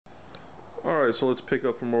Alright, so let's pick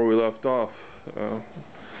up from where we left off.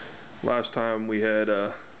 Last time we had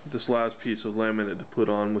this last piece of laminate to put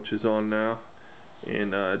on, which is on now,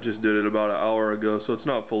 and I just did it about an hour ago, so it's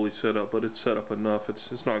not fully set up, but it's set up enough.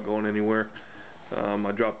 It's not going anywhere.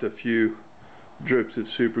 I dropped a few drips of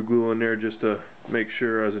super glue in there just to make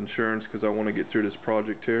sure as insurance, because I want to get through this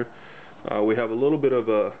project here. We have a little bit of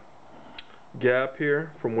a gap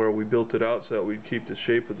here from where we built it out so that we'd keep the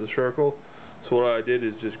shape of the circle. So what I did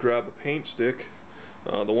is just grab a paint stick.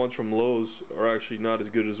 The ones from Lowe's are actually not as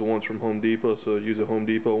good as the ones from Home Depot, so use a Home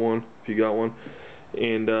Depot one if you got one.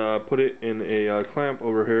 And put it in a clamp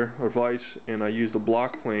over here, or vise, and I used a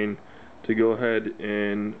block plane to go ahead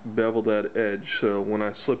and bevel that edge. So when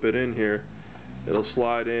I slip it in here, it'll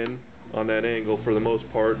slide in on that angle for the most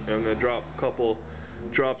part. And I'm going to drop a couple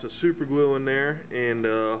drops of super glue in there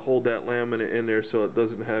and hold that laminate in there so it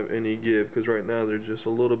doesn't have any give, because right now there's just a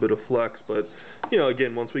little bit of flex. But you know,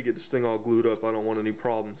 again, once we get this thing all glued up, I don't want any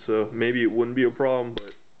problems. So maybe it wouldn't be a problem,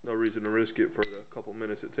 but no reason to risk it for the couple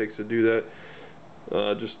minutes it takes to do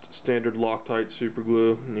that. Just standard Loctite super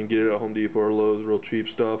glue, and you can get it at Home Depot or Lowe's, real cheap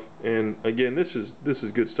stuff. And again, this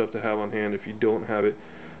is good stuff to have on hand if you don't have it.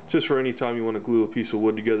 Just for any time you want to glue a piece of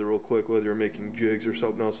wood together real quick, whether you're making jigs or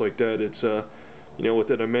something else like that. It's you know,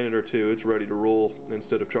 within a minute or two, it's ready to roll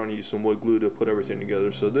instead of trying to use some wood glue to put everything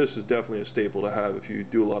together. So this is definitely a staple to have if you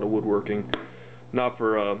do a lot of woodworking. Not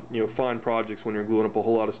for you know, fine projects when you're gluing up a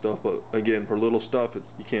whole lot of stuff, but again, for little stuff,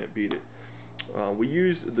 you can't beat it. We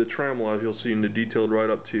used the Trammel, as you'll see in the detailed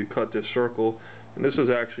write-up, to cut this circle, and this is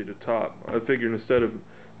actually the top. I figured instead of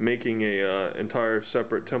making a entire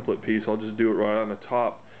separate template piece, I'll just do it right on the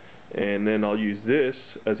top, and then I'll use this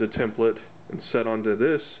as a template and set onto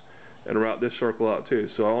this and route this circle out too.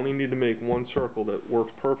 So I only need to make one circle that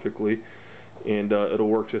works perfectly, and it'll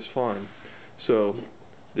work just fine. So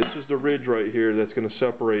this is the ridge right here that's going to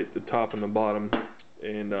separate the top and the bottom,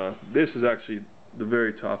 and this is actually the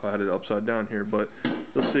very top. I had it upside down here, but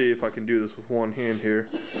let's see if I can do this with one hand here.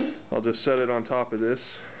 I'll just set it on top of this,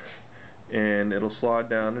 and it'll slide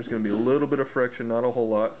down. There's going to be a little bit of friction, not a whole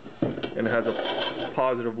lot, and it has a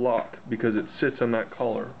positive lock because it sits on that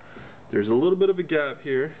collar. There's a little bit of a gap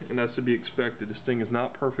here, and that's to be expected. This thing is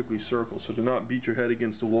not perfectly circled, so do not beat your head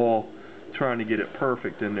against the wall trying to get it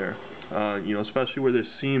perfect in there. You know, especially where this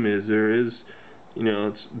seam is, there is, you know,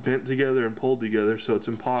 it's bent together and pulled together, so it's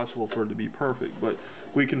impossible for it to be perfect. But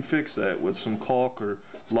we can fix that with some caulk or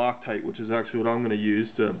Loctite, which is actually what I'm going to use,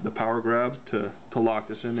 the power grab to lock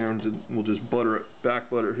this in there, and we'll just back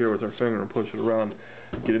butter it here with our finger and push it around,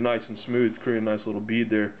 get it nice and smooth, create a nice little bead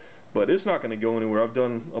there. But it's not going to go anywhere. I've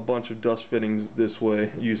done a bunch of dust fittings this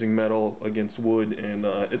way using metal against wood, and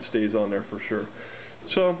it stays on there for sure.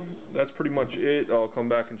 So that's pretty much it. I'll come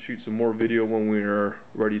back and shoot some more video when we're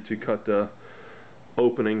ready to cut the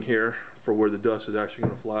opening here for where the dust is actually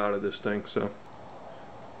going to fly out of this thing. So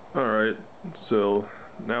alright, so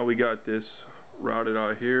now we got this routed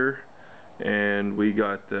out here, and we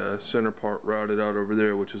got the center part routed out over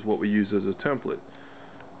there, which is what we use as a template.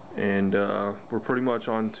 And we're pretty much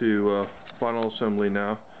on to final assembly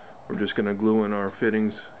now. We're just going to glue in our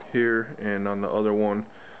fittings here and on the other one,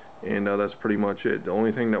 and that's pretty much it. The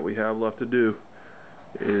only thing that we have left to do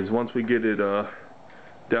is, once we get it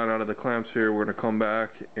down out of the clamps here, we're going to come back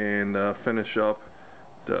and finish up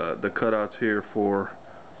the cutouts here for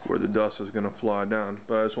where the dust is going to fly down.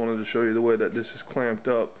 But I just wanted to show you the way that this is clamped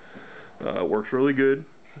up. It works really good,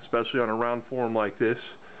 especially on a round form like this.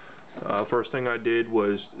 First thing I did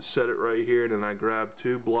was set it right here, and then I grabbed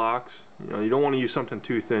two blocks. You know, you don't want to use something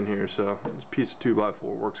too thin here, so this piece of 2x4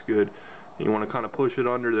 works good. And you want to kind of push it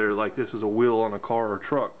under there like this is a wheel on a car or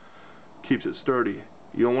truck. Keeps it sturdy.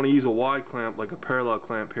 You don't want to use a wide clamp like a parallel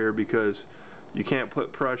clamp here, because you can't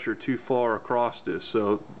put pressure too far across this.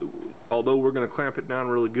 So although we're going to clamp it down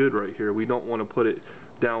really good right here, we don't want to put it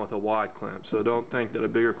down with a wide clamp. So don't think that a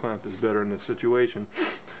bigger clamp is better in this situation.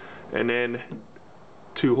 And then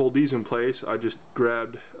to hold these in place, I just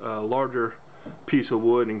grabbed a larger piece of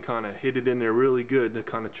wood and kind of hit it in there really good to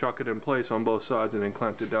kind of chuck it in place on both sides, and then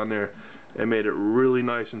clamped it down there and made it really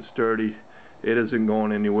nice and sturdy. It isn't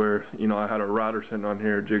going anywhere. You know, I had a router sitting on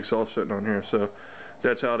here, a jigsaw sitting on here, so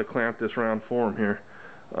that's how to clamp this round form here.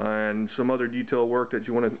 And some other detail work that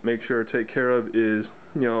you want to make sure to take care of is,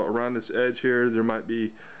 you know, around this edge here, there might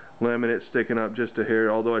be laminate sticking up just a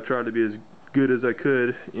hair. Although I tried to be as good as I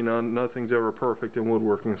could, you know, nothing's ever perfect in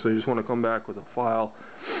woodworking, so you just want to come back with a file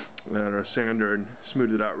and a sander and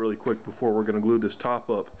smooth it out really quick before we're going to glue this top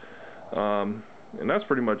up. And that's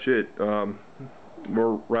pretty much it.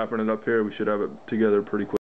 We're wrapping it up here. We should have it together pretty quick.